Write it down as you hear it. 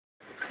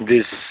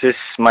This is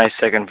my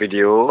second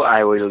video.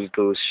 I will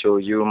to show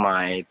you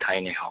my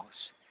tiny house.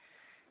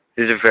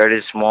 This is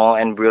very small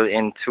and built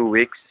in 2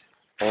 weeks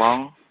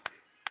long.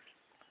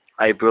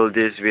 I built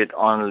this with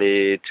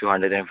only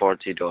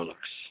 $240.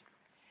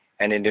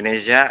 And in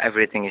Indonesia,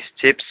 everything is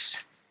cheap.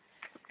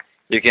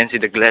 You can see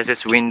the glasses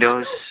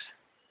windows.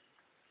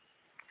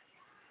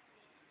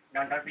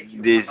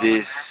 This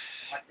is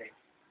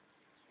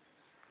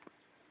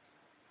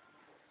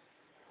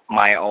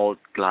my old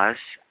glass,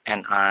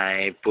 and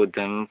I put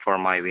them for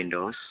my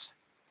windows.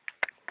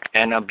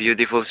 And a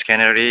beautiful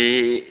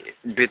scenery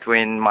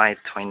between my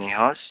tiny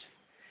house.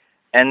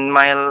 And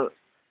my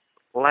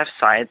left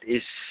side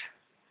is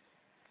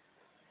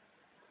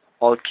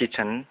old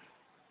kitchen.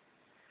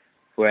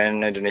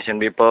 When Indonesian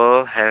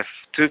people have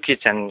 2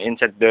 kitchens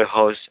inside the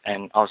house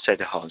and outside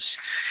the house.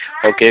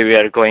 Okay, we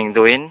are going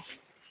to in.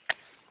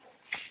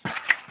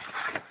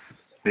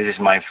 This is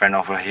my friend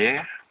over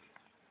here.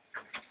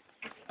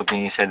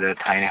 Looking inside the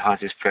tiny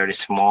house is very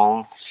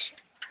small.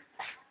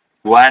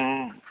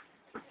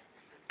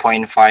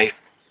 1.5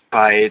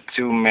 by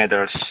 2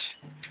 meters.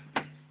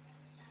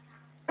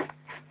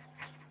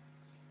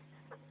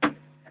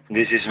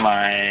 This is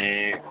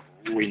my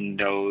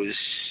windows.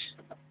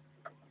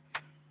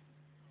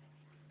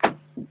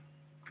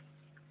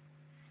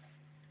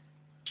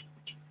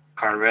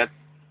 Carpet.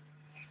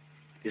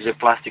 This is a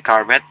plastic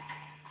carpet.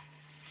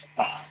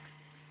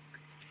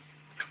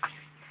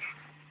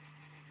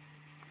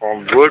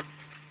 From wood.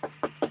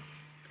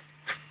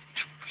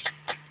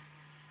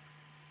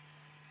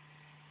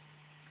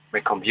 My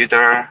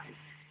computer.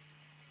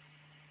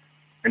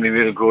 And we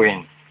will go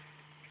in.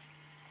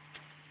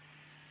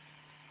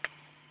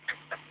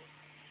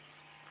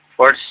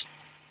 First,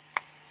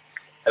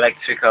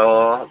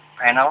 electrical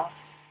panel.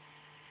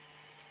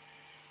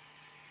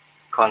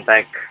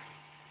 Contact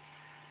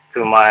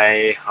to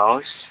my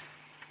house.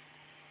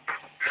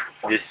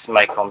 This is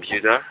my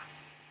computer.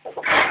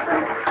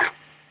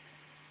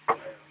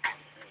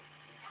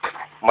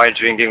 My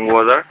drinking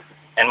water,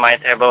 and my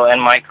table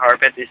and my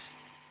carpet is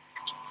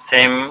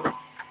same,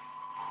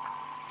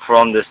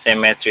 from the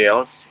same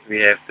materials.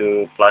 We have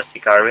the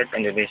plastic carpet.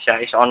 In Indonesia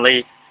is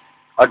only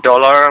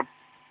 $1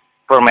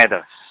 per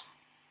meter.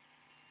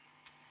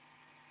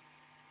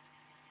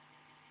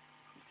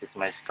 This is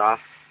my stuff.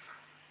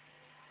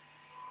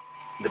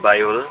 The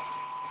Bible.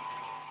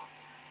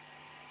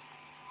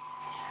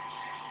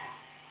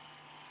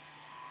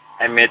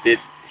 I made it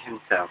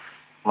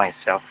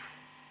myself.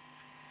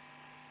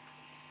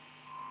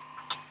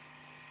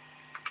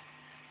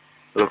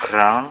 Look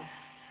around.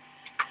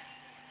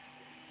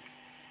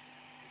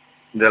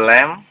 The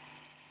lamp.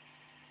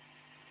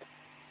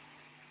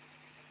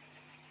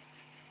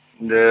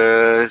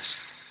 The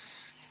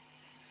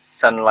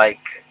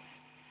sunlight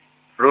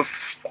roof.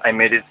 I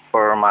made it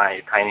for my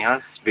tiny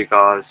house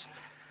because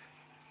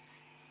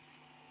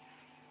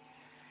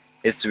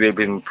it will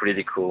be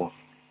pretty cool.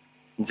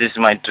 This is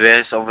my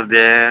dress over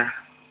there.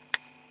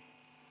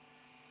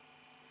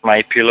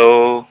 My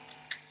pillow.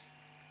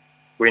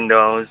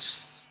 Windows.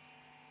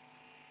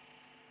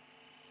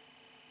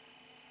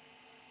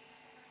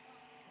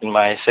 In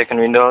my second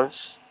windows,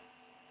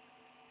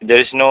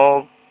 there is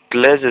no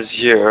glasses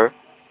here,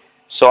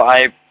 so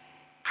I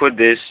put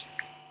this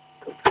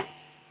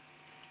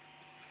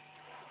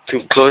to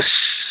close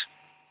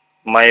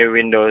my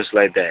windows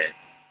like that.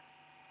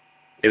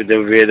 If the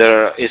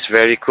weather is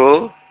very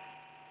cool,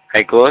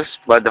 I close,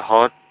 but the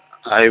hot,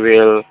 I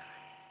will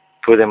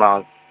put them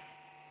out.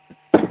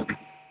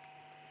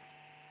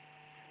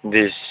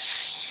 This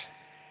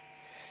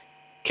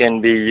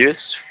can be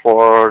used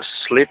for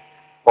sleep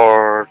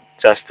or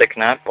just take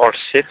nap or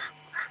sit.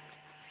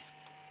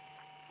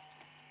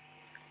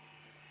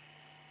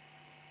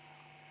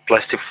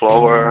 Plastic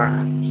flower,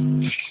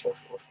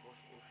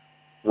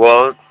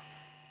 wall,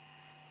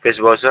 face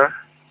washer,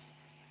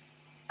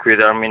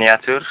 glitter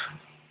miniature.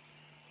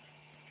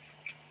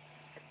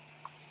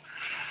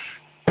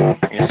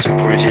 It's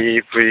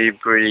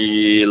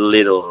pretty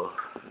little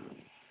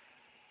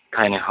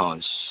tiny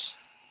house.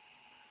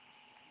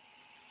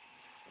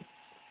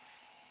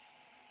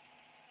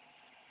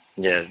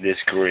 Yes, this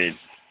is great.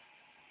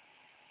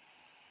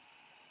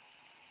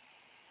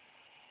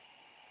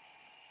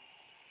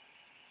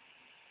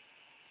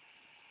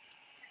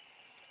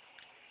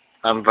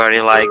 I'm very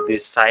like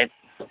this side.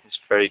 It's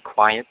very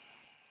quiet.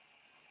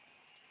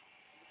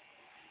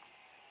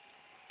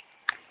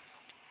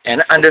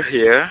 And under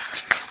here,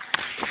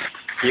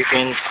 you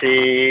can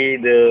see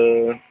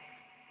the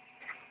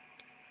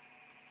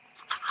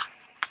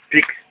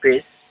big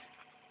space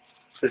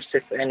to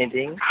save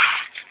anything.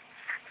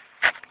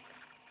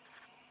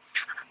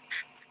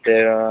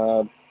 There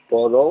are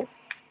bottle,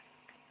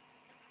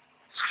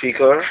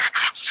 speaker,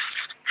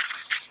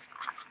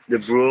 the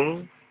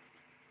broom,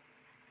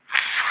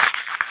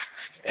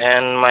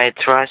 and my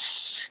trash.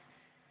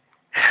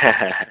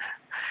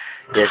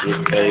 Yes,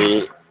 it's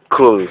very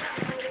cool.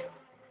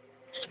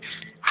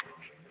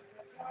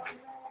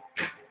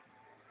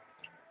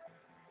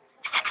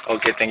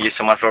 Okay, thank you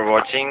so much for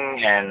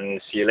watching,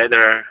 and see you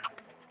later.